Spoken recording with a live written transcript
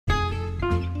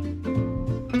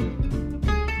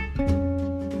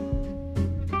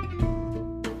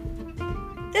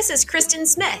This is Kristen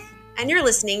Smith, and you're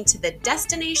listening to the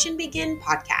Destination Begin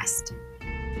podcast.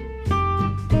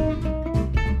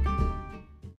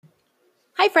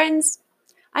 Hi, friends.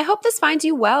 I hope this finds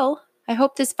you well. I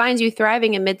hope this finds you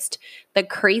thriving amidst the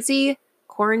crazy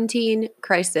quarantine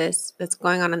crisis that's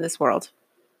going on in this world.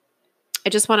 I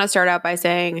just want to start out by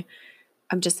saying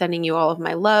I'm just sending you all of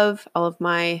my love, all of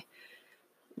my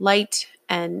light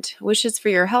and wishes for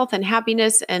your health and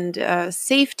happiness and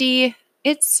safety.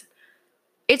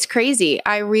 It's crazy.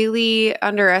 I really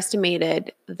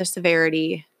underestimated the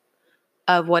severity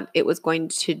of what it was going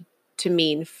to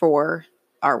mean for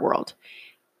our world.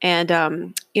 And,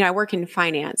 I work in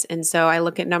finance. And so I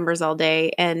look at numbers all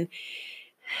day and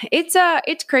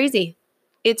it's crazy.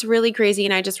 It's really crazy.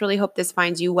 And I just really hope this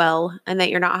finds you well and that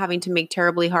you're not having to make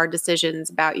terribly hard decisions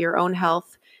about your own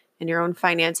health and your own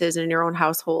finances and your own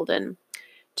household. And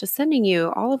just sending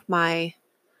you all of my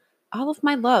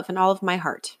love and all of my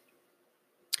heart.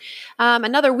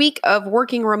 Another week of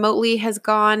working remotely has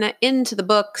gone into the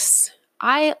books.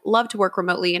 I love to work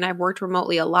remotely, and I've worked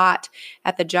remotely a lot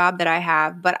at the job that I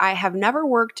have, but I have never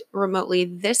worked remotely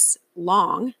this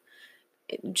long,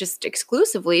 just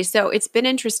exclusively. So it's been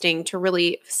interesting to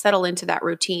really settle into that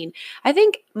routine. I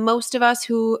think most of us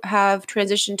who have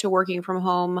transitioned to working from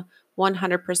home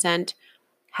 100%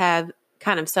 have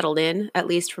kind of settled in, at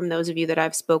least from those of you that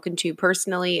I've spoken to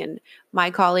personally and my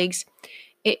colleagues.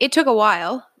 It took a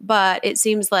while, but it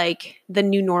seems like the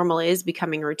new normal is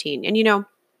becoming routine. And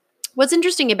what's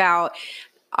interesting about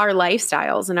our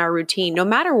lifestyles and our routine, no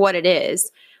matter what it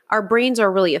is, our brains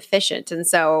are really efficient. And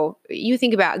so you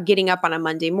think about getting up on a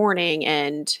Monday morning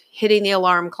and hitting the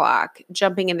alarm clock,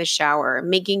 jumping in the shower,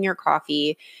 making your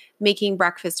coffee, making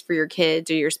breakfast for your kids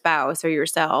or your spouse or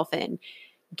yourself, and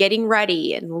getting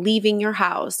ready and leaving your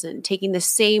house and taking the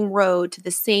same road to the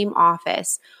same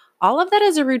office. All of that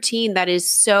is a routine that is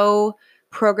so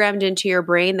programmed into your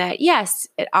brain that, yes,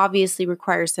 it obviously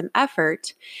requires some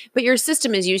effort, but your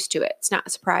system is used to it. It's not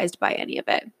surprised by any of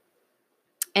it.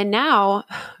 And now,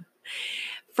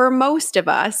 for most of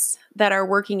us that are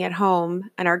working at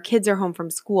home and our kids are home from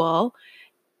school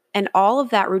and all of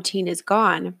that routine is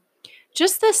gone,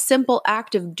 just the simple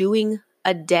act of doing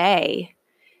a day,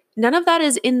 none of that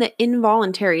is in the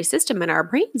involuntary system in our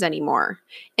brains anymore.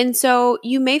 And so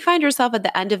you may find yourself at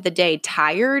the end of the day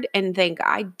tired and think,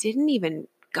 I didn't even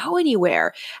go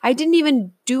anywhere. I didn't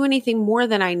even do anything more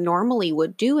than I normally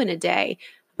would do in a day.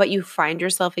 But you find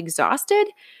yourself exhausted?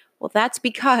 Well, that's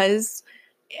because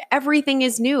everything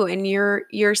is new and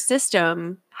your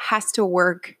system has to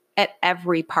work at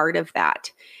every part of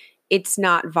that. It's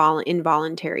not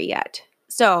involuntary yet.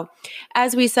 So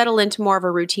as we settle into more of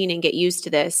a routine and get used to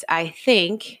this, I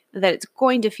think that it's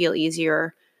going to feel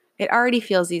easier. It already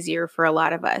feels easier for a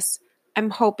lot of us. I'm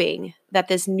hoping that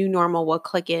this new normal will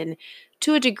click in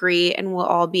to a degree and we'll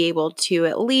all be able to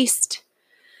at least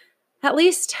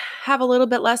have a little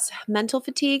bit less mental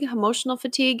fatigue, emotional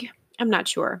fatigue. I'm not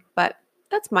sure, but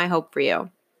that's my hope for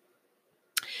you.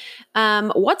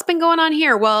 What's been going on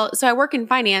here? Well, so I work in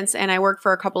finance and I work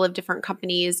for a couple of different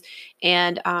companies.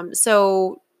 And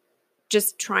so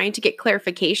just trying to get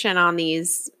clarification on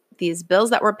these bills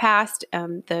that were passed,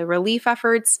 the relief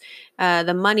efforts,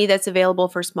 the money that's available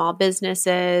for small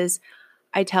businesses.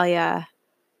 I tell you,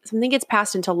 something gets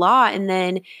passed into law and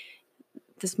then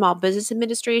the Small Business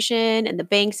Administration and the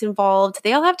banks involved,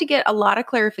 they all have to get a lot of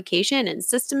clarification and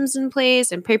systems in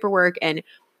place and paperwork. And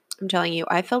I'm telling you,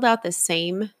 I filled out the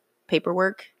same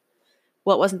paperwork.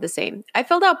 Well, it wasn't the same. I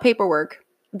filled out paperwork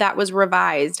that was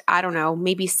revised, I don't know,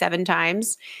 maybe 7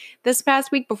 times this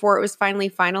past week before it was finally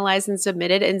finalized and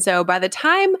submitted. And so by the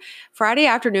time Friday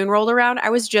afternoon rolled around, I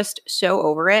was just so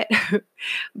over it.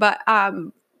 But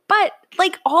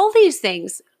like all these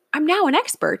things, I'm now an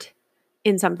expert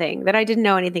in something that I didn't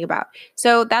know anything about.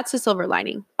 So that's the silver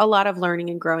lining. A lot of learning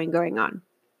and growing going on.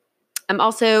 I'm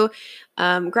also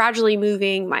gradually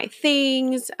moving my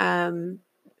things.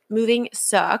 Moving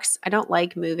sucks. I don't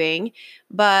like moving,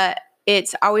 but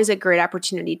it's always a great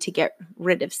opportunity to get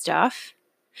rid of stuff.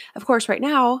 Of course, right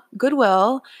now,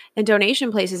 Goodwill and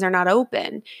donation places are not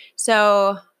open.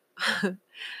 So I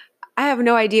have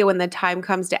no idea when the time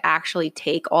comes to actually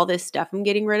take all this stuff I'm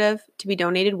getting rid of to be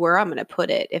donated, where I'm going to put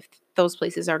it if those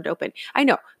places aren't open. I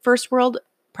know, first world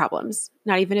problems,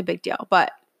 not even a big deal,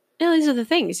 but these are the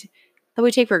things that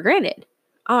we take for granted.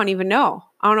 I don't even know.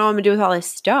 I don't know what I'm going to do with all this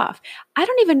stuff. I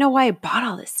don't even know why I bought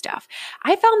all this stuff.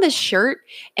 I found this shirt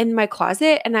in my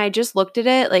closet and I just looked at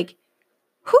it like,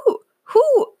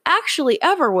 who actually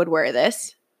ever would wear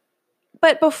this?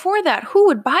 But before that, who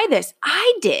would buy this?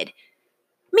 I did.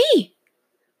 Me.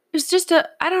 It's just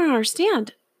I don't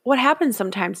understand what happens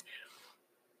sometimes.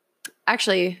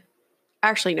 actually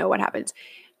know what happens.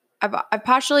 I've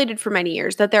postulated for many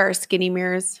years that there are skinny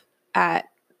mirrors at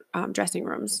dressing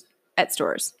rooms at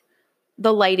stores.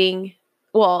 The lighting,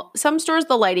 well, some stores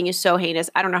the lighting is so heinous.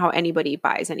 I don't know how anybody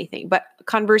buys anything. But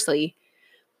conversely,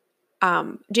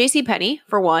 JCPenney,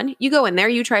 for one, you go in there,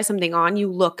 you try something on,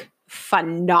 you look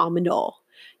phenomenal.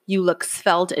 You look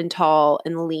svelte and tall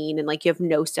and lean and like you have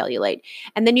no cellulite.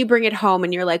 And then you bring it home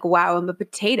and you're like, wow, I'm a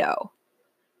potato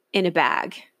in a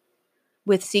bag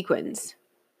with sequins.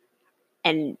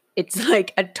 And it's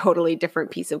like a totally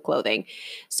different piece of clothing.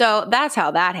 So that's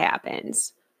how that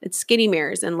happens. It's skinny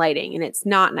mirrors and lighting, and it's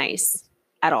not nice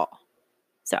at all.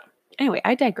 So anyway,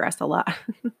 I digress a lot.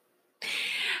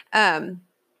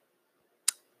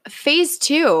 Phase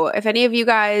 2, if any of you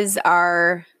guys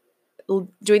are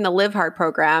doing the Live Hard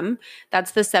program,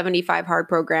 that's the 75 hard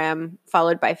program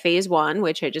followed by phase 1,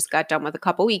 which I just got done with a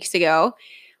couple weeks ago.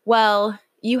 Well,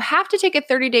 you have to take a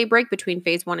 30-day break between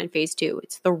phase 1 and phase 2.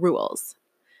 It's the rules.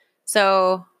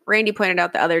 So Randy pointed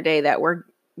out the other day that we're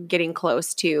getting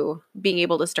close to being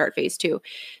able to start phase 2.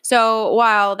 So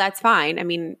while that's fine, I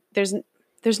mean, there's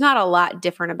not a lot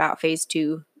different about phase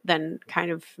 2 than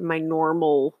kind of my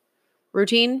normal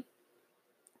routine.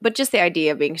 But just the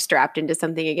idea of being strapped into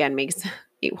something again makes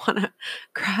you want to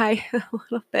cry a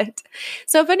little bit.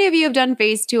 So if any of you have done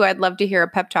phase 2, I'd love to hear a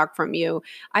pep talk from you.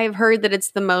 I have heard that it's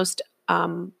the most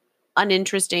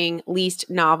uninteresting, least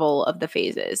novel of the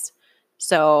phases.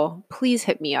 So please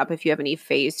hit me up if you have any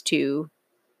phase 2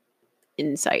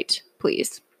 insight,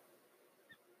 please.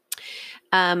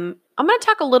 I'm going to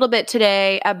talk a little bit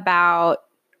today about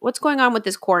what's going on with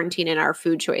this quarantine and our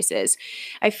food choices.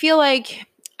 I feel like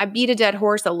I beat a dead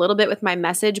horse a little bit with my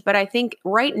message, but I think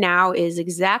right now is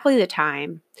exactly the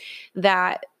time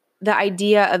that the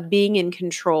idea of being in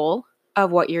control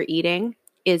of what you're eating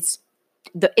it's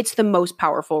the most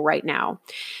powerful right now.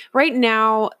 Right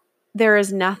now, there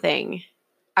is nothing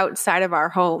outside of our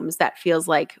homes that feels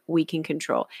like we can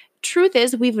control. Truth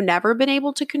is, we've never been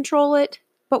able to control it,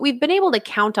 but we've been able to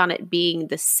count on it being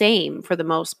the same for the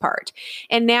most part.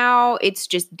 And now it's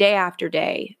just day after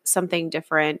day, something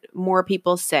different, more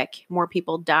people sick, more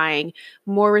people dying,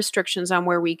 more restrictions on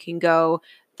where we can go.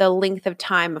 The length of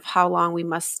time of how long we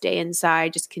must stay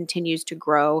inside just continues to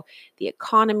grow. The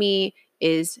economy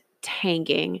is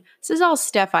tanking. This is all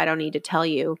stuff I don't need to tell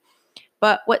you.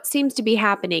 But what seems to be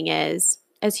happening is,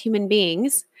 as human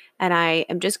beings, and I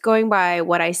am just going by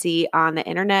what I see on the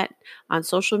internet, on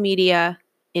social media,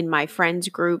 in my friends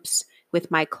groups,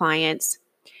 with my clients,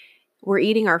 we're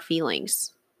eating our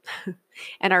feelings.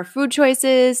 And our food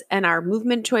choices and our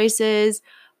movement choices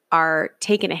are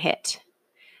taking a hit.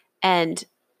 And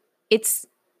it's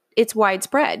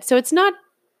widespread. So it's not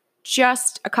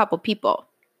just a couple people.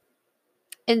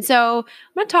 And so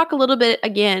I'm going to talk a little bit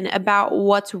again about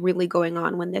what's really going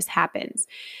on when this happens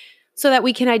so that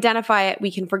we can identify it,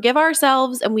 we can forgive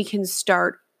ourselves, and we can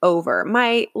start over.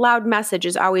 My loud message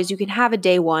is always, you can have a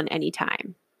day 1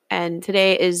 anytime. And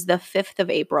today is the 5th of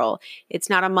April. It's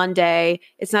not a Monday.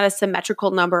 It's not a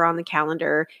symmetrical number on the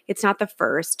calendar. It's not the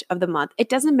 1st of the month. It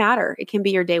doesn't matter. It can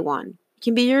be your day 1. It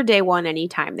can be your day 1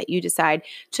 anytime that you decide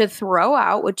to throw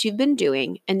out what you've been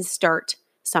doing and start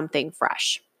something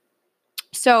fresh.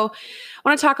 So I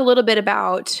want to talk a little bit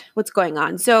about what's going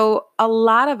on. So a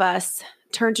lot of us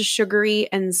turn to sugary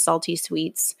and salty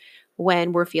sweets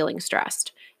when we're feeling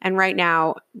stressed. And right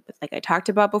now, like I talked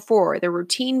about before, the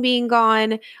routine being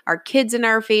gone, our kids in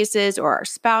our faces or our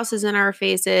spouses in our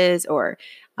faces, or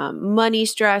money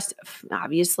stress,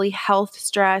 obviously health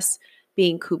stress,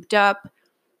 being cooped up,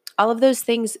 all of those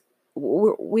things,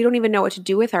 we don't even know what to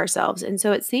do with ourselves. And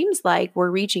so it seems like we're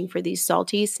reaching for these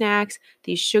salty snacks,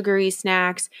 these sugary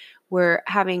snacks. We're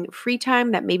having free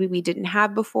time that maybe we didn't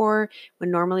have before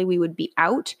when normally we would be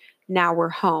out. Now we're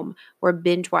home. We're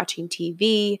binge watching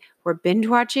TV. We're binge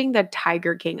watching The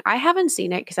Tiger King. I haven't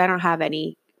seen it because I don't have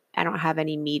any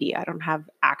media. I don't have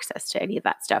access to any of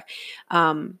that stuff.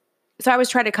 So I was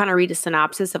trying to kind of read a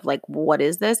synopsis of like, what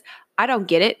is this? I don't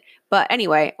get it. But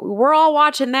anyway, we're all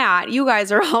watching that. You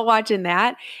guys are all watching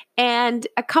that and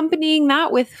accompanying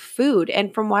that with food.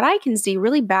 And from what I can see,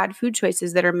 really bad food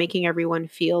choices that are making everyone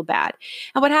feel bad.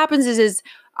 And what happens is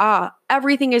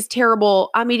everything is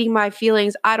terrible. I'm eating my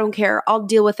feelings. I don't care. I'll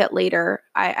deal with it later.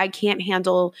 I can't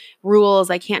handle rules.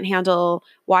 I can't handle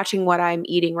watching what I'm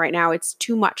eating right now. It's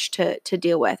too much to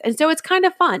deal with. And so it's kind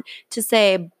of fun to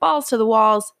say balls to the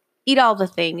walls, eat all the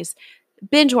things,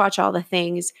 binge watch all the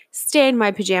things, stay in my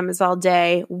pajamas all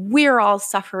day. We're all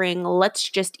suffering. Let's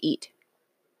just eat.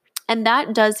 And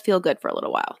that does feel good for a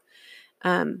little while.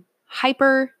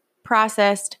 Hyper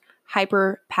processed,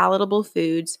 hyper palatable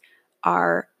foods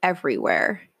are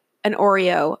everywhere. an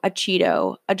Oreo, a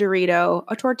Cheeto, a Dorito,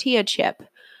 a tortilla chip,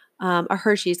 a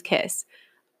Hershey's Kiss.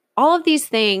 All of these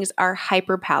things are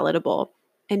hyper palatable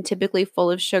and typically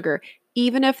full of sugar.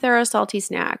 Even if they're a salty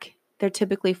snack, they're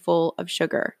typically full of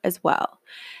sugar as well.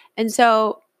 And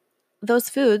so those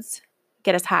foods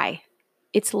get us high.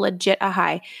 It's legit a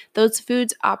high. Those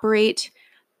foods operate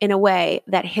in a way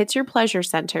that hits your pleasure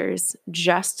centers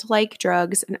just like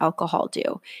drugs and alcohol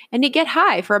do. And you get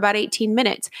high for about 18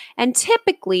 minutes. And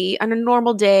typically on a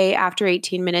normal day after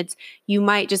 18 minutes, you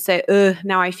might just say, ugh,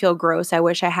 now I feel gross. I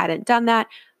wish I hadn't done that.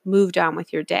 Moved on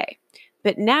with your day.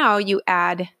 But now you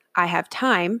add, I have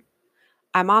time.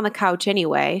 I'm on the couch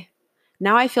anyway.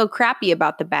 Now I feel crappy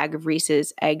about the bag of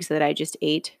Reese's eggs that I just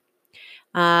ate.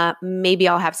 Maybe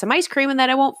I'll have some ice cream and then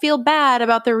I won't feel bad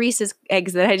about the Reese's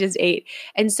eggs that I just ate.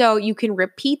 And so you can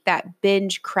repeat that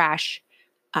binge crash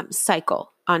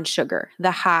cycle on sugar,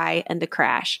 the high and the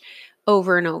crash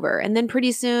over and over. And then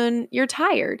pretty soon you're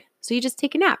tired. So you just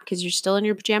take a nap because you're still in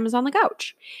your pajamas on the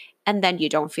couch. And then you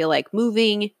don't feel like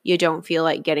moving. You don't feel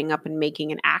like getting up and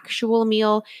making an actual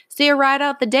meal. So you ride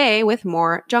out the day with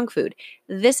more junk food.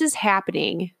 This is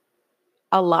happening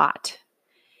a lot.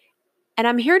 And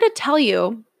I'm here to tell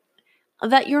you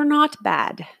that you're not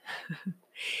bad.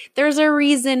 There's a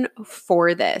reason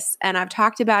for this. And I've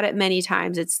talked about it many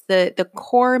times. It's the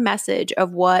core message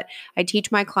of what I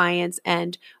teach my clients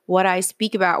and what I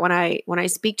speak about when I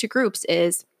speak to groups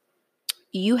is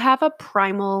you have a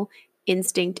primal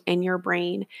instinct in your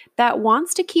brain that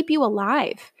wants to keep you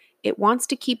alive. It wants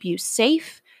to keep you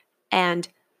safe. And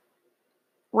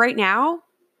right now,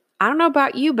 I don't know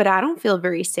about you, but I don't feel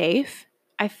very safe.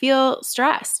 I feel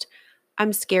stressed.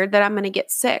 I'm scared that I'm going to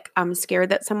get sick. I'm scared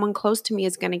that someone close to me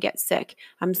is going to get sick.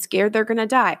 I'm scared they're going to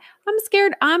die. I'm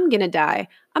scared I'm going to die.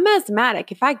 I'm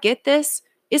asthmatic. If I get this,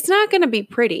 it's not going to be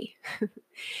pretty.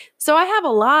 So I have a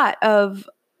lot of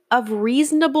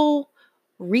reasonable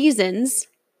reasons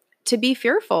to be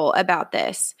fearful about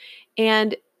this.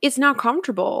 And it's not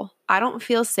comfortable. I don't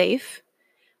feel safe.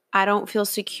 I don't feel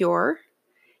secure.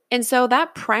 And so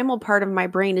that primal part of my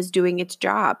brain is doing its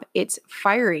job. It's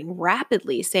firing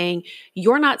rapidly, saying,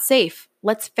 you're not safe.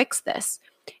 Let's fix this.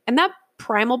 And that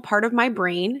primal part of my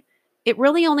brain, it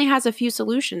really only has a few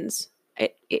solutions.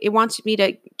 It wants me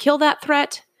to kill that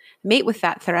threat, mate with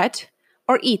that threat,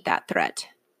 or eat that threat.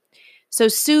 So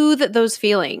soothe those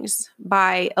feelings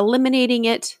by eliminating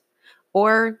it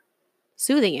or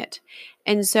soothing it.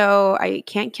 And so I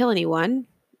can't kill anyone.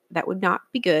 That would not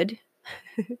be good.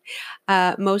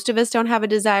 Most of us don't have a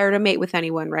desire to mate with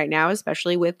anyone right now,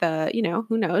 especially with,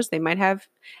 who knows, they might have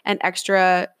an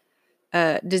extra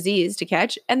disease to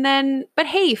catch. And then, but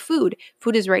hey, food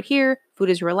is right here. Food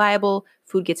is reliable.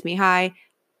 Food gets me high.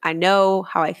 I know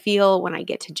how I feel when I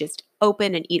get to just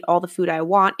open and eat all the food I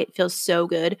want. It feels so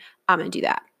good. I'm going to do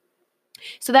that.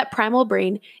 So that primal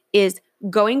brain is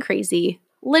going crazy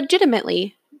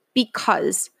legitimately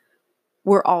because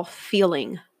we're all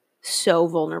feeling so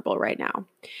vulnerable right now.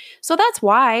 So that's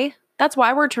why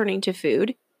we're turning to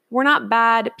food. We're not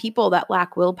bad people that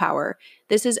lack willpower.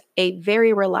 This is a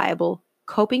very reliable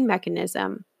coping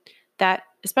mechanism that,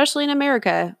 especially in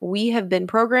America, we have been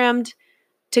programmed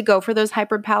to go for those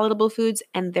hyperpalatable foods,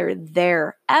 and they're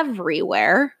there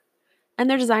everywhere, and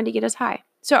they're designed to get us high.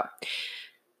 So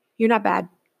you're not bad.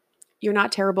 You're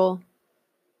not terrible.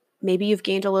 Maybe you've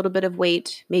gained a little bit of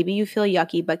weight. Maybe you feel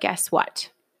yucky, but guess what?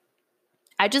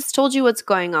 I just told you what's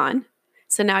going on.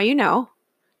 So now you know,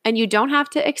 and you don't have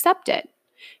to accept it.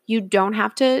 You don't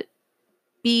have to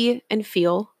be and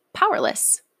feel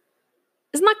powerless.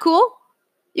 Isn't that cool?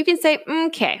 You can say,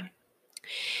 okay,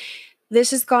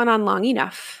 this has gone on long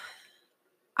enough.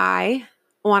 I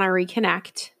want to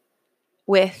reconnect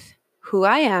with who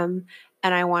I am,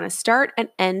 and I want to start and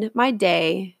end my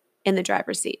day in the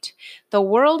driver's seat. The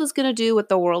world is going to do what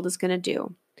the world is going to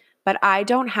do, but I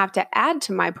don't have to add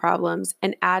to my problems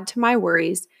and add to my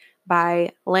worries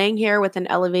by laying here with an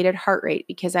elevated heart rate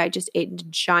because I just ate a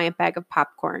giant bag of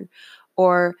popcorn,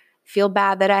 or feel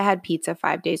bad that I had pizza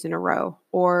 5 days in a row,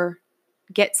 or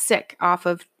get sick off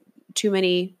of too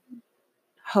many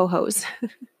ho-hos.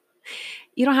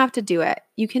 You don't have to do it.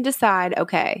 You can decide,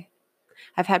 okay,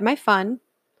 I've had my fun.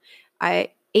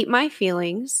 I ate my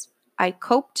feelings. I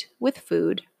coped with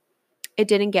food. It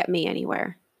didn't get me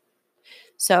anywhere.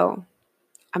 So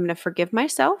I'm going to forgive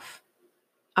myself.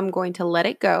 I'm going to let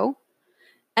it go.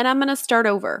 And I'm going to start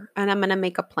over. And I'm going to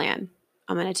make a plan.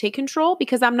 I'm going to take control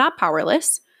because I'm not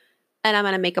powerless. And I'm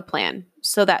going to make a plan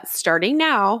so that starting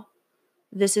now,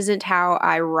 this isn't how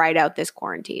I ride out this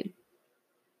quarantine.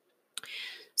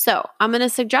 So I'm going to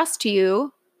suggest to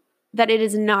you that it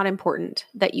is not important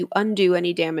that you undo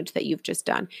any damage that you've just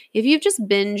done. If you've just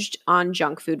binged on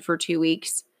junk food for 2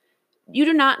 weeks, you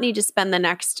do not need to spend the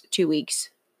next 2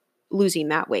 weeks losing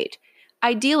that weight.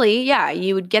 Ideally, yeah,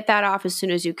 you would get that off as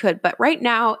soon as you could, but right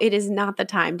now it is not the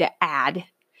time to add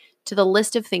to the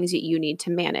list of things that you need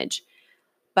to manage.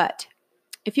 But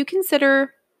if you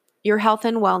consider your health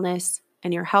and wellness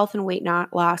and your health and weight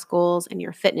loss goals and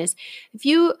your fitness, if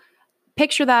you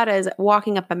picture that as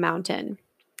walking up a mountain,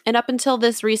 and up until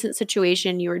this recent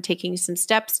situation, you were taking some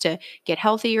steps to get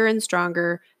healthier and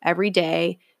stronger every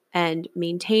day and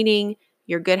maintaining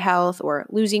your good health or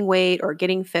losing weight or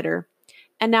getting fitter.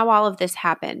 And now all of this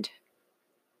happened.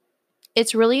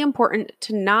 It's really important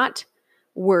to not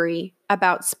worry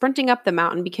about sprinting up the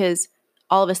mountain because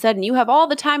all of a sudden you have all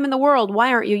the time in the world.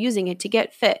 Why aren't you using it to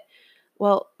get fit?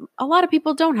 Well, a lot of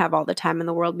people don't have all the time in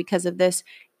the world because of this,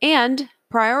 and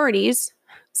priorities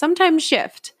sometimes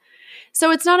shift. So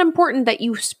it's not important that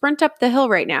you sprint up the hill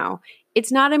right now.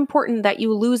 It's not important that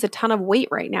you lose a ton of weight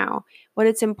right now. What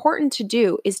it's important to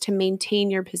do is to maintain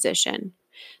your position.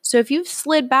 So if you've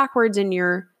slid backwards in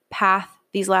your path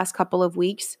these last couple of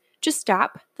weeks, just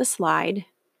stop the slide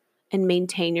and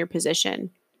maintain your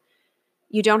position.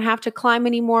 You don't have to climb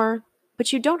anymore,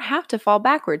 but you don't have to fall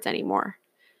backwards anymore.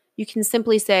 You can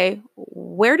simply say,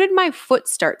 where did my foot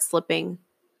start slipping?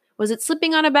 Was it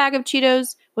slipping on a bag of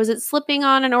Cheetos? Was it slipping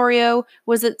on an Oreo?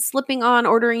 Was it slipping on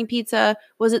ordering pizza?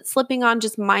 Was it slipping on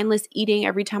just mindless eating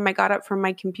every time I got up from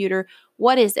my computer?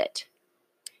 What is it?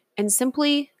 And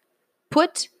simply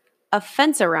put a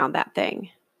fence around that thing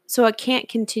so it can't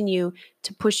continue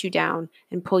to push you down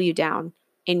and pull you down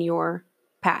in your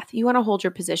path. You want to hold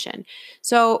your position.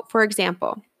 So, for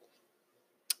example,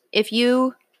 if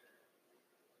you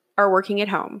are working at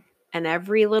home and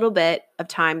every little bit of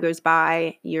time goes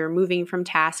by, you're moving from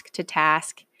task to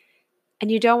task, and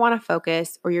you don't want to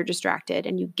focus or you're distracted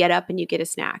and you get up and you get a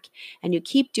snack and you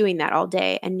keep doing that all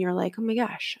day and you're like, oh my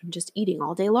gosh, I'm just eating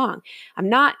all day long. I'm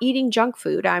not eating junk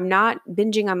food. I'm not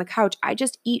binging on the couch. I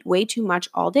just eat way too much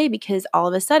all day because all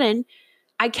of a sudden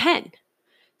I can.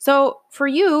 So for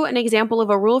you, an example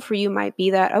of a rule for you might be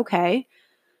that, okay,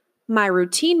 my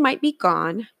routine might be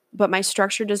gone, but my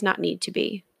structure does not need to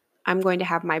be. I'm going to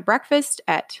have my breakfast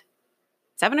at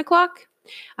 7 o'clock.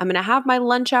 I'm going to have my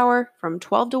lunch hour from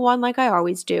 12 to 1 like I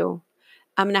always do.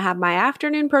 I'm going to have my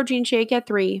afternoon protein shake at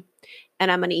 3,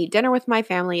 and I'm going to eat dinner with my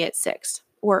family at 6,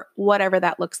 or whatever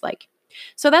that looks like.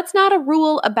 So that's not a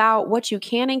rule about what you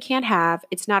can and can't have.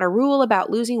 It's not a rule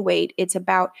about losing weight. It's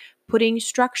about putting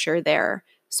structure there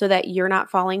so that you're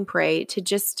not falling prey to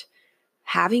just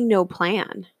having no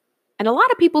plan. And a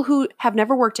lot of people who have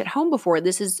never worked at home before,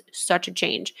 this is such a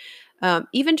change.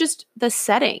 Even just the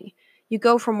setting. You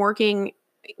go from working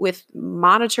with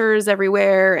monitors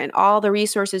everywhere and all the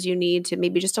resources you need to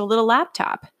maybe just a little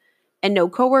laptop and no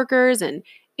coworkers, and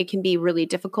it can be really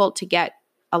difficult to get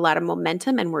a lot of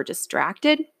momentum and we're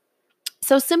distracted.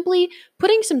 So simply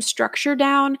putting some structure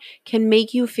down can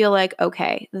make you feel like,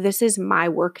 okay, this is my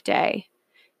work day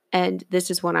and this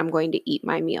is when I'm going to eat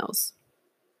my meals.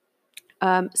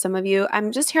 Some of you,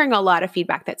 I'm just hearing a lot of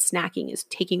feedback that snacking is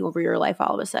taking over your life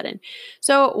all of a sudden.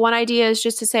 So one idea is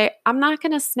just to say, I'm not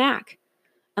going to snack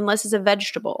unless it's a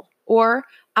vegetable, or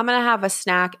I'm going to have a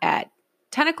snack at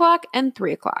 10 o'clock and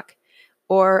 3 o'clock,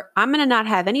 or I'm going to not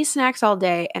have any snacks all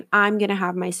day and I'm going to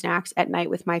have my snacks at night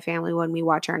with my family when we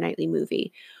watch our nightly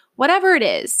movie. Whatever it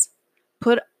is,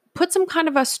 put some kind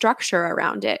of a structure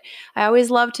around it. I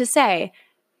always love to say,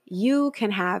 you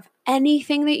can have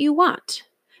anything that you want,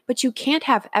 but you can't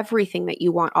have everything that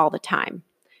you want all the time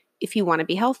if you want to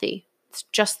be healthy. It's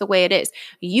just the way it is.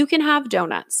 You can have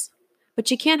donuts, but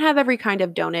you can't have every kind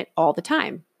of donut all the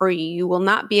time, or you will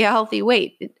not be a healthy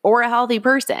weight or a healthy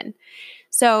person.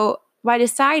 So by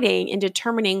deciding and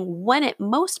determining when it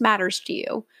most matters to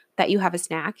you that you have a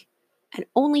snack, and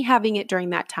only having it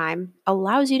during that time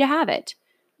allows you to have it,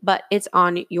 but it's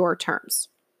on your terms.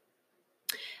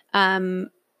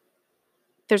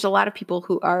 There's a lot of people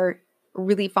who are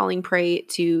really falling prey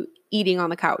to eating on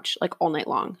the couch like all night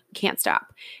long. Can't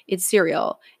stop. It's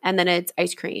cereal, and then it's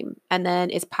ice cream, and then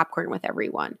it's popcorn with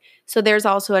everyone. So there's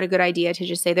also a good idea to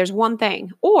just say there's one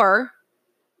thing. Or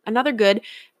another good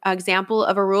example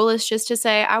of a rule is just to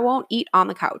say, I won't eat on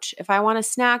the couch. If I want a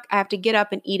snack, I have to get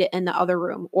up and eat it in the other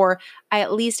room, or I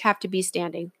at least have to be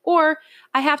standing, or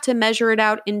I have to measure it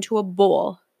out into a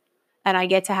bowl and I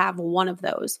get to have one of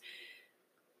those.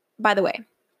 By the way,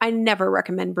 I never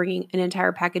recommend bringing an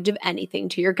entire package of anything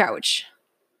to your couch.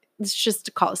 It's just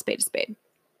to call a spade a spade.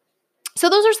 So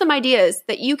those are some ideas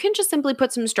that you can just simply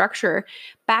put some structure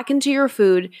back into your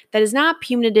food that is not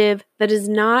punitive, that is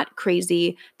not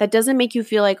crazy, that doesn't make you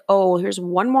feel like, oh, here's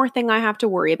one more thing I have to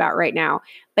worry about right now.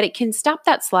 But it can stop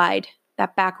that slide,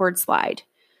 that backward slide,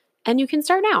 and you can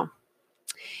start now.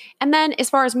 And then as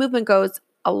far as movement goes,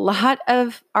 a lot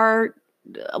of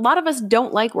us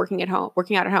don't like working out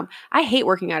at home. I hate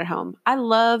working out at home. I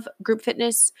love group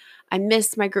fitness. I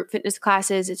miss my group fitness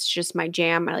classes. It's just my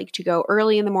jam. I like to go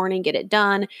early in the morning, get it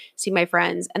done, see my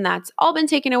friends, and that's all been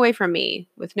taken away from me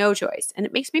with no choice. And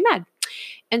it makes me mad.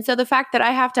 And so the fact that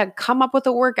I have to come up with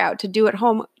a workout to do at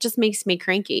home just makes me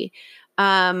cranky.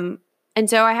 And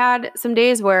so I had some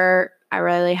days where I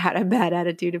really had a bad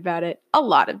attitude about it, a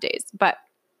lot of days, but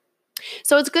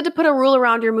so it's good to put a rule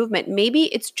around your movement. Maybe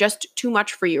it's just too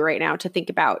much for you right now to think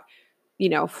about,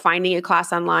 finding a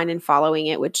class online and following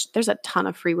it, which there's a ton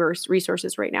of free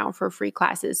resources right now for free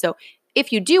classes. So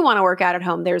if you do want to work out at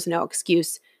home, there's no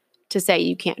excuse to say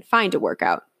you can't find a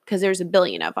workout because there's a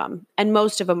billion of them and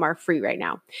most of them are free right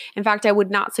now. In fact, I would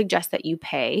not suggest that you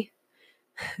pay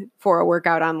for a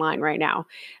workout online right now.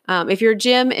 If your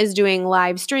gym is doing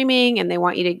live streaming and they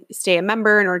want you to stay a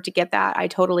member in order to get that, I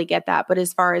totally get that. But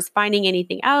as far as finding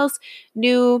anything else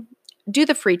new, do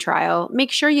the free trial.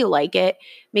 Make sure you like it.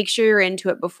 Make sure you're into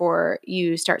it before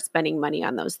you start spending money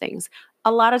on those things.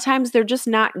 A lot of times they're just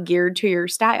not geared to your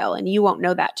style and you won't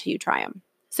know that till you try them.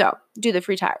 So do the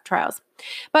free trials.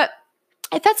 But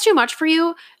if that's too much for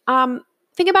you,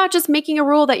 think about just making a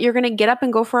rule that you're going to get up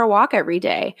and go for a walk every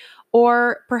day.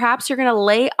 Or perhaps you're going to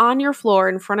lay on your floor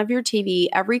in front of your TV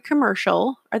every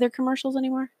commercial. Are there commercials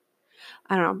anymore?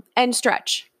 I don't know. And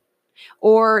stretch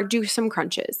or do some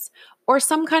crunches or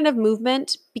some kind of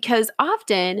movement, because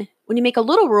often when you make a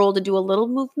little rule to do a little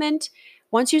movement,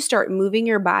 once you start moving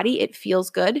your body, it feels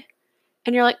good.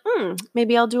 And you're like,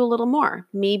 maybe I'll do a little more.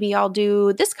 Maybe I'll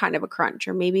do this kind of a crunch,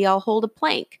 or maybe I'll hold a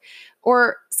plank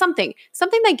or something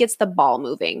that gets the ball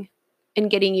moving and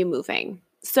getting you moving.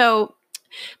 So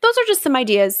those are just some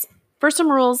ideas for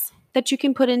some rules that you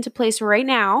can put into place right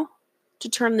now to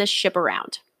turn this ship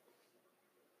around.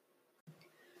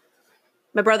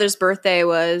 My brother's birthday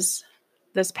was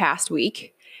this past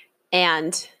week,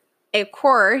 and of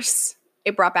course,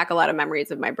 it brought back a lot of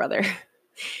memories of my brother.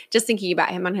 Just thinking about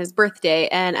him on his birthday.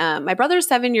 And my brother's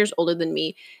 7 years older than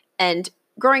me. And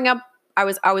growing up, I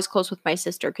was always close with my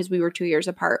sister because we were 2 years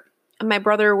apart. And my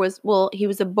brother he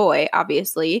was a boy,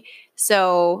 obviously.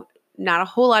 So not a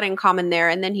whole lot in common there.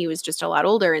 And then he was just a lot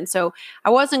older. And so I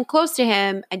wasn't close to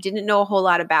him. I didn't know a whole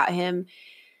lot about him.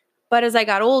 But as I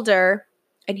got older,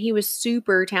 and he was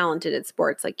super talented at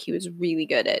sports, like he was really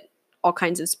good at all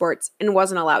kinds of sports and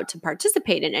wasn't allowed to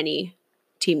participate in any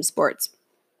team sports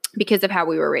because of how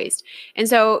we were raised. And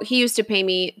so he used to pay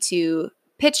me to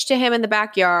pitch to him in the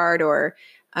backyard or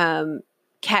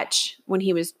catch when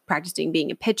he was practicing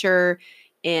being a pitcher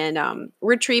and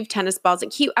retrieve tennis balls.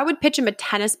 Like I would pitch him a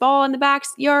tennis ball in the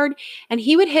backyard and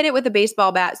he would hit it with a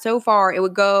baseball bat so far it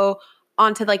would go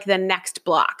onto like the next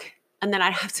block. And then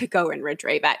I'd have to go and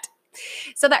retrieve it.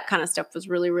 So that kind of stuff was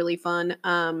really, really fun.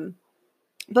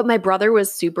 But my brother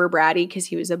was super bratty because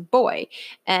he was a boy.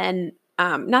 And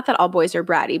not that all boys are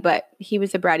bratty, but he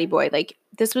was a bratty boy. Like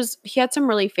he had some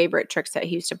really favorite tricks that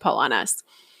he used to pull on us.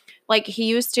 Like he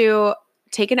used to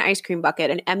take an ice cream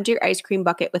bucket, an empty ice cream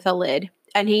bucket with a lid,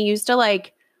 and he used to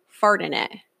like fart in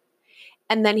it.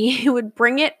 And then he would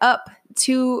bring it up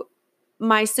to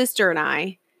my sister and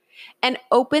I and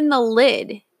open the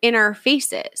lid in our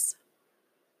faces.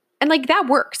 And like that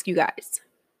works, you guys.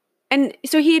 And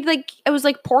so it was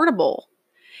like portable.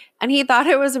 And he thought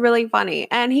it was really funny.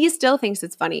 And he still thinks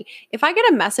it's funny. If I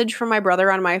get a message from my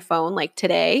brother on my phone, like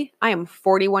today, I am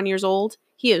 41 years old.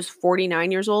 He is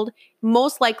 49 years old.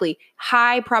 Most likely,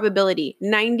 high probability,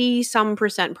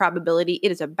 90-some% probability,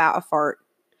 it is about a fart.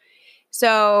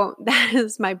 So that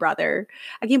is my brother.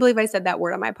 I can't believe I said that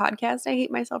word on my podcast. I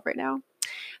hate myself right now.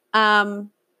 So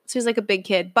he's like a big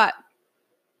kid. But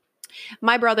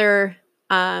my brother,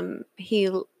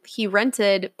 he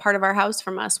rented part of our house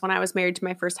from us when I was married to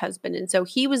my first husband. And so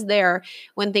he was there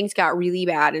when things got really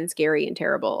bad and scary and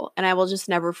terrible. And I will just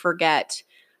never forget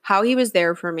how he was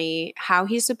there for me, how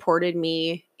he supported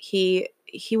me. He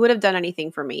would have done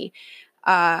anything for me.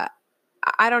 I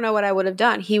don't know what I would have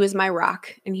done. He was my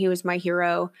rock and he was my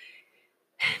hero.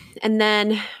 And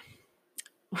then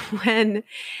when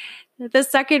the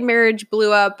second marriage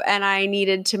blew up and I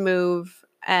needed to move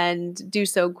and do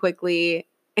so quickly,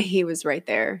 he was right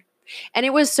there. And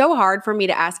it was so hard for me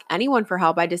to ask anyone for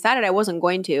help. I decided I wasn't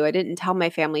going to. I didn't tell my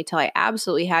family till I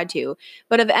absolutely had to.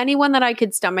 But of anyone that I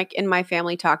could stomach in my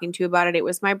family talking to about it, it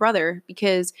was my brother,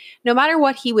 because no matter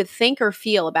what he would think or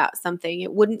feel about something,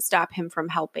 it wouldn't stop him from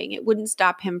helping. It wouldn't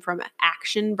stop him from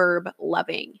action verb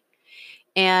loving.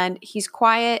 And he's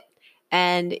quiet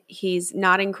and he's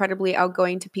not incredibly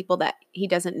outgoing to people that he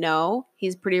doesn't know.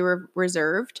 He's pretty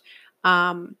reserved.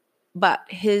 But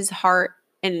his heart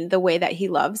and the way that he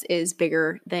loves is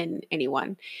bigger than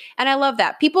anyone. And I love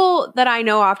that. People that I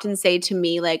know often say to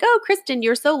me like, "Oh, Kristen,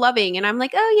 you're so loving." And I'm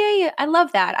like, "Oh, yeah, I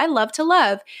love that. I love to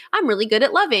love. I'm really good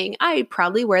at loving. I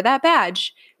proudly wear that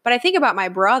badge." But I think about my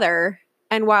brother,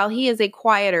 and while he is a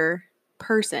quieter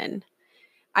person,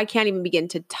 I can't even begin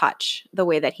to touch the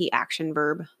way that he action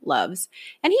verb loves.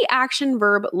 And he action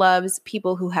verb loves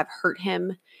people who have hurt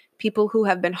him, people who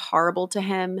have been horrible to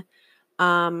him.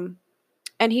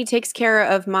 And he takes care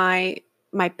of my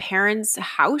parents'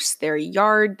 house, their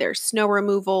yard, their snow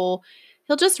removal.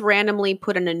 He'll just randomly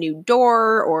put in a new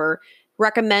door or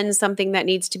recommend something that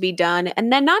needs to be done.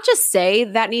 And then not just say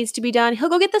that needs to be done. He'll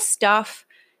go get the stuff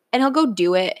and he'll go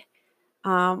do it.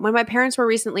 When my parents were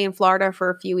recently in Florida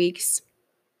for a few weeks,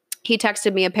 he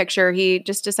texted me a picture. He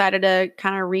just decided to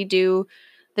kind of redo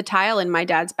the tile in my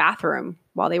dad's bathroom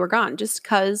while they were gone, just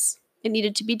because it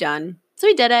needed to be done. So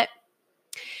he did it.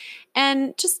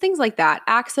 And just things like that.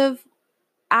 Acts of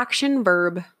action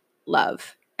verb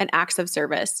love and acts of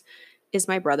service is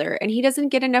my brother. And he doesn't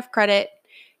get enough credit.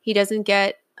 He doesn't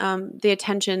get the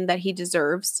attention that he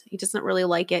deserves. He doesn't really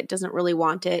like it, doesn't really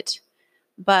want it,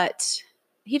 but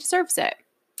he deserves it.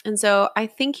 And so I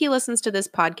think he listens to this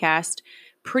podcast.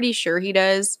 Pretty sure he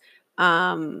does.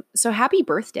 So happy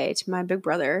birthday to my big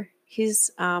brother.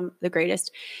 He's the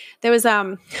greatest. There was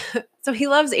so he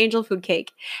loves angel food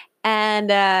cake. And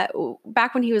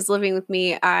back when he was living with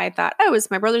me, I thought, oh,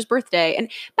 it's my brother's birthday. And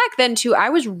back then too, I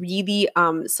was really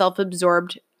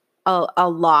self-absorbed a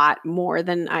lot more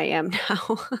than I am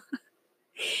now.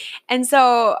 And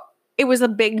so it was a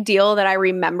big deal that I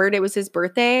remembered it was his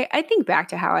birthday. I think back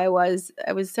to how I was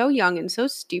so young and so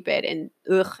stupid and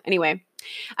anyway.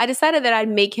 I decided that I'd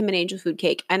make him an angel food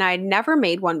cake, and I'd never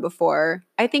made one before.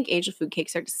 I think angel food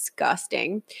cakes are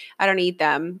disgusting. I don't eat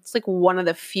them. It's like one of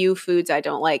the few foods I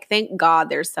don't like. Thank God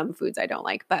there's some foods I don't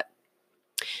like, but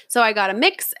so I got a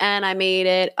mix and I made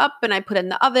it up and I put it in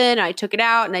the oven. And I took it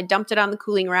out and I dumped it on the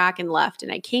cooling rack and left.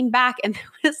 And I came back and there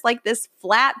was like this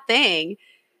flat thing.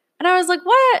 And I was like,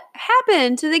 what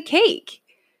happened to the cake?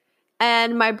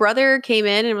 And my brother came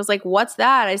in and was like, what's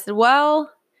that? I said,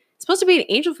 well, it's supposed to be an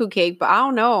angel food cake, but I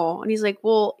don't know. And he's like,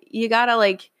 well, you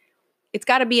gotta it's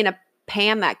gotta be in a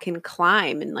pan that can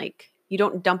climb and you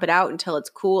don't dump it out until it's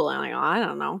cool. And I'm like, oh, I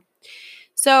don't know.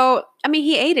 So, I mean,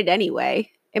 he ate it anyway.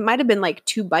 It might've been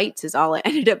 2 bites is all it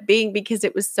ended up being because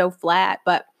it was so flat,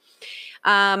 but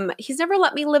he's never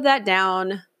let me live that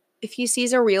down. If he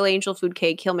sees a real angel food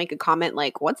cake, he'll make a comment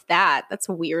like, what's that? That's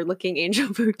a weird looking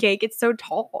angel food cake. It's so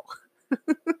tall.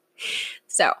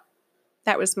 So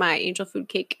that was my angel food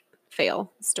cake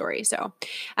fail story. So,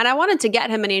 and I wanted to get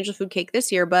him an angel food cake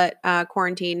this year, but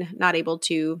quarantine, not able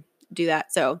to do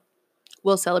that. So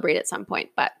we'll celebrate at some point.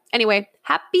 But anyway,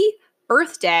 happy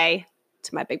birthday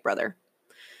to my big brother.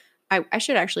 I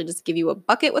should actually just give you a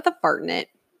bucket with a fart in it.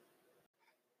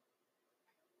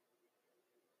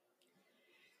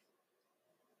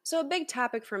 So a big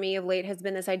topic for me of late has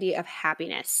been this idea of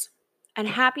happiness. And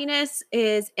happiness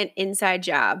is an inside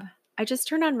job. I just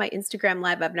turned on my Instagram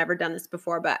Live. I've never done this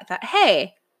before, but I thought,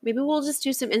 hey, maybe we'll just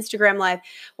do some Instagram Live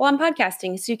while I'm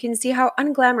podcasting so you can see how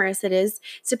unglamorous it is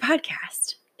to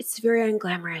podcast. It's very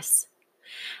unglamorous.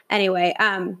 Anyway,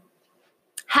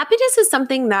 happiness is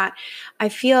something that I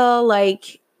feel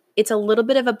like it's a little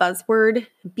bit of a buzzword.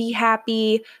 Be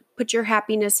happy, put your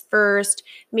happiness first,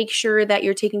 make sure that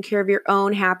you're taking care of your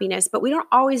own happiness, but we don't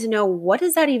always know what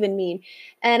does that even mean.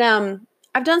 And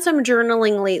I've done some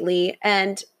journaling lately,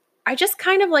 and I just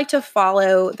kind of like to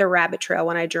follow the rabbit trail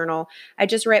when I journal. I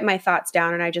just write my thoughts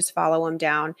down and I just follow them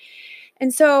down.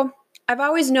 And so I've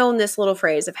always known this little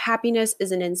phrase of happiness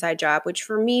is an inside job, which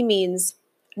for me means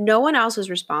no one else is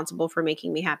responsible for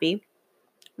making me happy.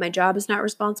 My job is not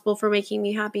responsible for making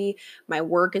me happy. My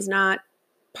work is not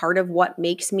part of what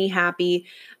makes me happy.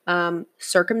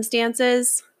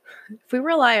 Circumstances, if we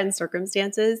rely on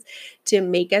circumstances to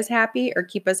make us happy or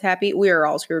keep us happy, we are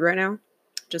all screwed right now.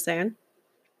 Just saying.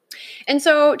 And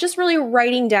so just really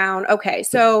writing down, okay,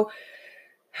 so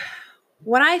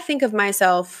when I think of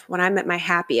myself, when I'm at my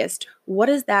happiest, what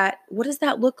does that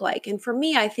look like? And for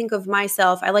me, I think of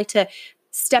myself, I like to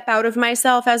step out of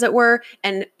myself, as it were,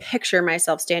 and picture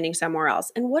myself standing somewhere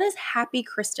else. And what does happy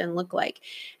Kristen look like?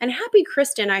 And happy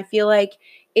Kristen, I feel like,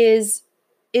 is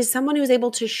someone who's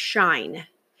able to shine.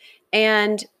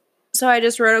 And so I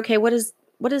just wrote, okay, what is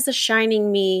the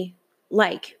shining me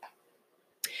like?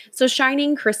 So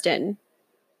shining Kristen,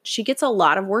 she gets a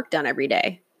lot of work done every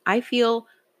day. I feel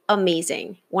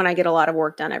amazing when I get a lot of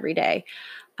work done every day.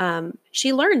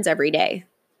 She learns every day.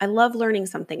 I love learning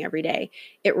something every day.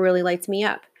 It really lights me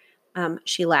up.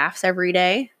 She laughs every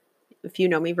day. If you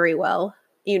know me very well,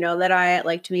 you know that I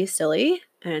like to be silly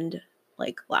and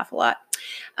like laugh a lot.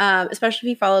 Especially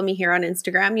if you follow me here on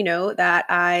Instagram, you know that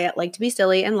I like to be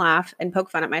silly and laugh and poke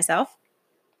fun at myself.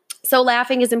 So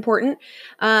laughing is important.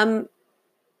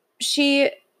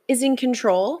 She is in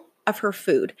control of her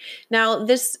food. Now,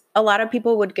 a lot of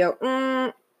people would go,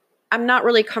 I'm not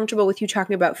really comfortable with you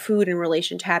talking about food in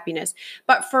relation to happiness.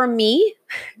 But for me,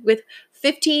 with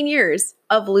 15 years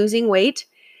of losing weight,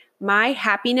 my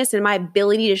happiness and my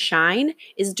ability to shine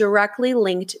is directly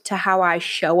linked to how I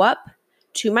show up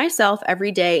to myself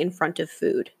every day in front of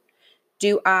food.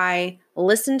 Do I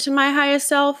listen to my highest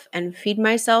self and feed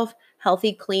myself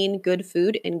healthy, clean, good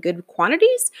food in good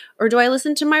quantities? Or do I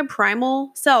listen to my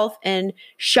primal self and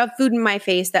shove food in my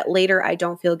face that later I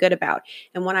don't feel good about?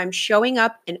 And when I'm showing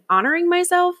up and honoring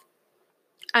myself,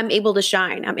 I'm able to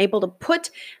shine. I'm able to put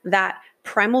that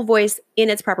primal voice in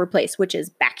its proper place, which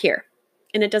is back here.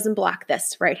 And it doesn't block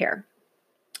this right here.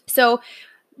 So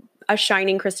a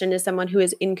shining Kristen is someone who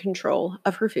is in control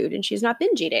of her food and she's not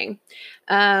binge eating.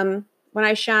 When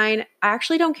I shine, I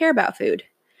actually don't care about food.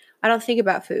 I don't think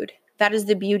about food. That is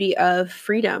the beauty of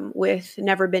freedom with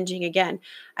never binging again.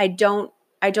 I don't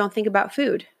think about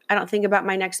food. I don't think about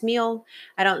my next meal.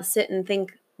 I don't sit and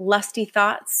think lusty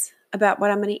thoughts about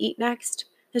what I'm going to eat next.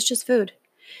 It's just food.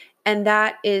 And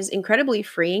that is incredibly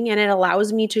freeing and it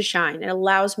allows me to shine. It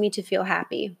allows me to feel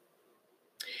happy.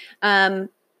 When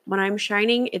I'm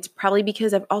shining, it's probably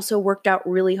because I've also worked out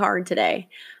really hard today.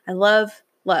 I love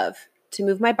to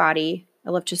move my body.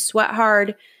 I love to sweat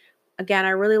hard. Again, I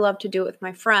really love to do it with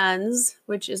my friends,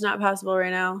 which is not possible right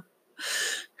now.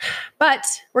 But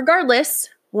regardless,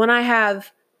 when I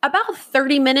have about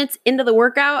 30 minutes into the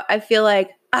workout, I feel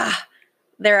like,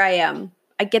 there I am.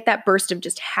 I get that burst of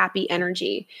just happy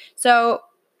energy. So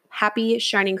happy,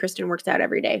 shining Kristen works out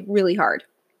every day, really hard.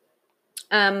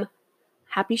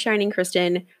 Happy, shining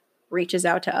Kristen reaches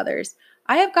out to others.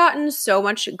 I have gotten so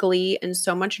much glee and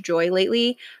so much joy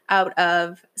lately out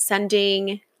of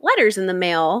sending letters in the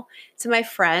mail to my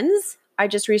friends. I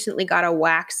just recently got a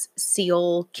wax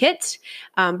seal kit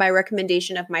by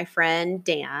recommendation of my friend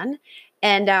Dan.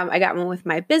 And I got one with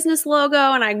my business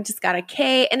logo and I just got a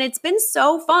K. And it's been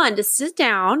so fun to sit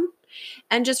down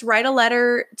and just write a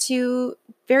letter to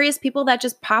various people that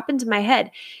just pop into my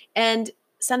head and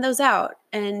send those out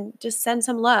and just send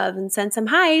some love and send some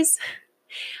highs.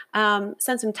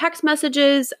 Send some text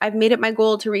messages. I've made it my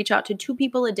goal to reach out to 2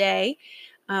 people a day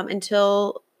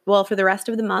for the rest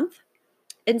of the month.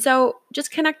 And so just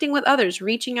connecting with others,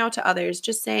 reaching out to others,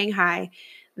 just saying hi,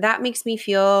 that makes me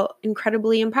feel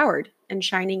incredibly empowered and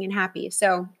shining and happy.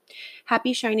 So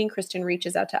happy, shining Kristen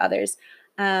reaches out to others.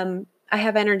 I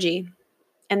have energy,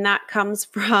 and that comes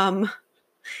from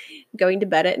going to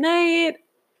bed at night,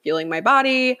 fueling my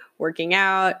body, working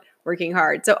out, working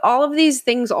hard. So all of these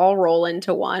things all roll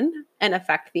into one and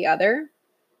affect the other.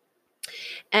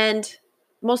 And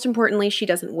most importantly, she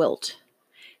doesn't wilt.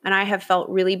 And I have felt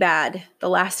really bad the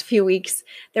last few weeks.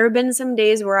 There have been some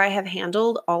days where I have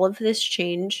handled all of this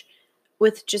change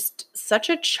with just such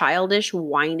a childish,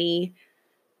 whiny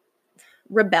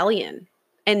rebellion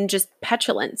and just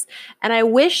petulance. And I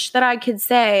wish that I could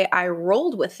say I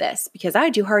rolled with this because I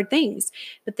do hard things,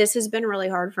 but this has been really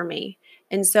hard for me.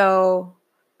 And so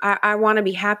I want to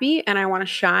be happy and I want to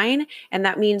shine. And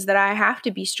that means that I have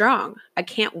to be strong. I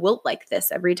can't wilt like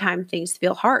this every time things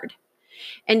feel hard.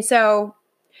 And so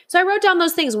I wrote down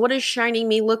those things. What does shining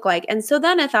me look like? And so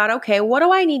then I thought, okay, what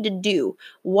do I need to do?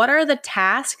 What are the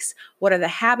tasks? What are the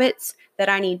habits that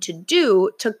I need to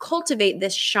do to cultivate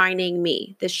this shining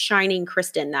me, this shining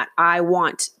Kristen that I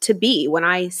want to be when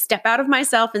I step out of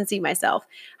myself and see myself?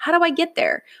 How do I get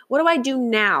there? What do I do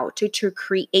now to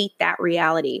create that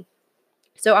reality?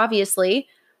 So obviously,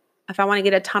 if I want to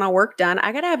get a ton of work done,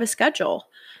 I got to have a schedule.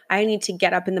 I need to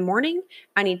get up in the morning.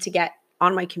 I need to get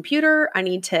on my computer. I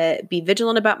need to be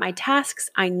vigilant about my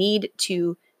tasks. I need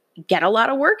to get a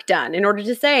lot of work done in order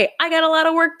to say, I got a lot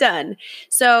of work done.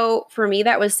 So for me,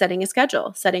 that was setting a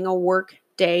schedule, setting a work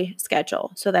day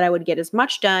schedule so that I would get as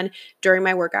much done during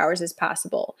my work hours as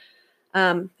possible.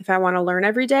 If I want to learn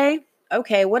every day,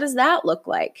 okay, what does that look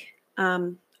like?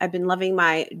 I've been loving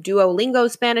my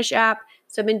Duolingo Spanish app.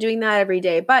 So I've been doing that every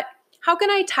day. But how can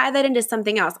I tie that into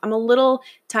something else? I'm a little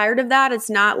tired of that. It's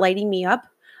not lighting me up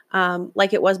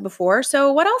like it was before.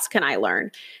 So what else can I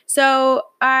learn? So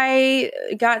I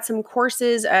got some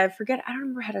courses. I don't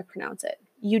remember how to pronounce it.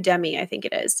 Udemy, I think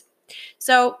it is.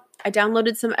 So I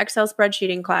downloaded some Excel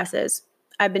spreadsheeting classes.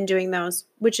 I've been doing those,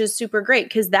 which is super great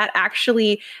because that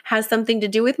actually has something to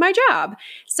do with my job.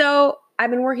 So I've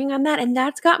been working on that, and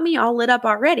that's got me all lit up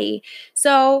already.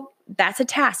 So that's a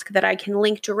task that I can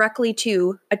link directly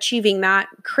to achieving that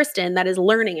Kristen that is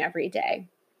learning every day.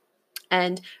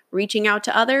 And reaching out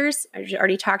to others, I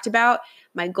already talked about.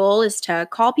 My goal is to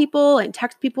call people and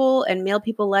text people and mail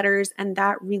people letters, and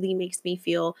that really makes me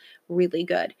feel really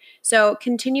good. So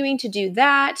continuing to do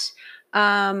that.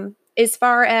 As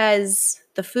far as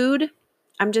the food,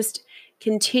 I'm just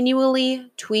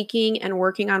continually tweaking and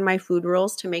working on my food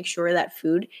rules to make sure that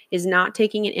food is not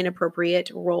taking an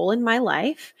inappropriate role in my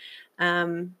life.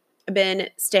 I've been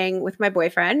staying with my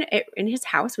boyfriend in his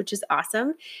house, which is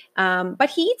awesome. But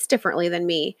he eats differently than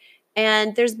me.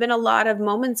 And there's been a lot of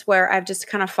moments where I've just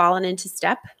kind of fallen into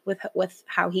step with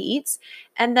how he eats,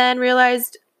 and then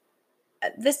realized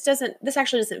this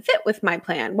actually doesn't fit with my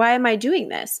plan. Why am I doing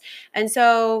this? And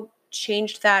so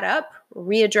changed that up,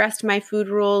 readdressed my food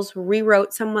rules,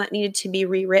 rewrote some that needed to be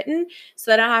rewritten so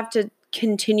that I don't have to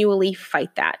continually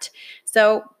fight that.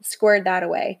 So squared that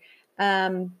away.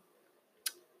 As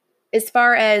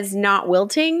far as not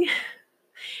wilting,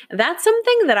 that's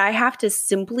something that I have to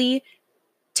simply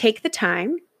take the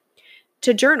time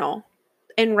to journal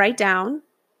and write down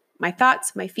my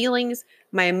thoughts, my feelings,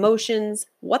 my emotions,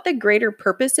 what the greater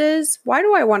purpose is. Why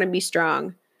do I want to be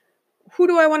strong? Who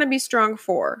do I want to be strong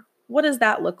for? What does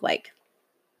that look like?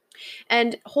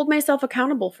 And hold myself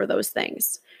accountable for those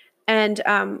things. And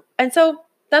so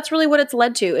that's really what it's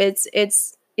led to.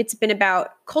 It's been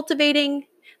about cultivating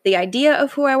the idea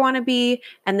of who I want to be,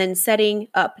 and then setting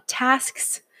up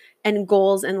tasks and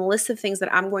goals and lists of things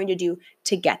that I'm going to do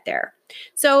to get there.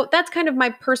 So that's kind of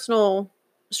my personal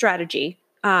strategy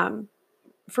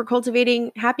for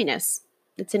cultivating happiness.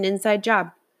 It's an inside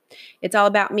job. It's all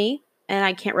about me, and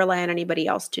I can't rely on anybody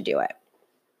else to do it.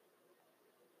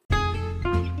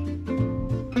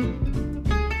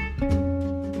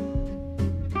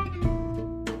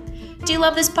 Do you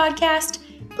love this podcast?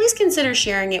 Please consider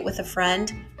sharing it with a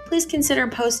friend. Please consider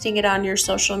posting it on your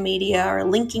social media or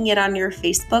linking it on your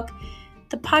Facebook.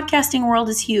 The podcasting world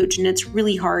is huge, and it's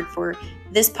really hard for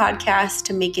this podcast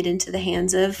to make it into the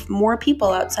hands of more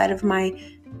people outside of my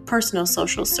personal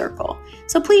social circle.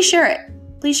 So please share it.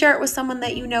 Please share it with someone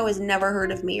that you know has never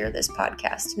heard of me or this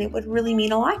podcast, and it would really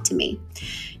mean a lot to me.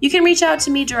 You can reach out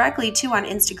to me directly too on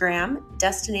Instagram,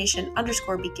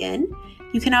 destination_begin.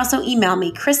 You can also email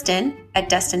me,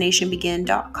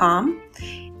 Kristen@destinationbegin.com.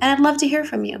 And I'd love to hear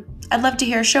from you. I'd love to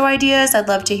hear show ideas. I'd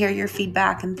love to hear your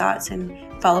feedback and thoughts and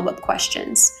follow-up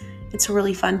questions. It's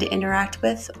really fun to interact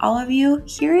with all of you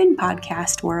here in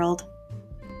podcast world.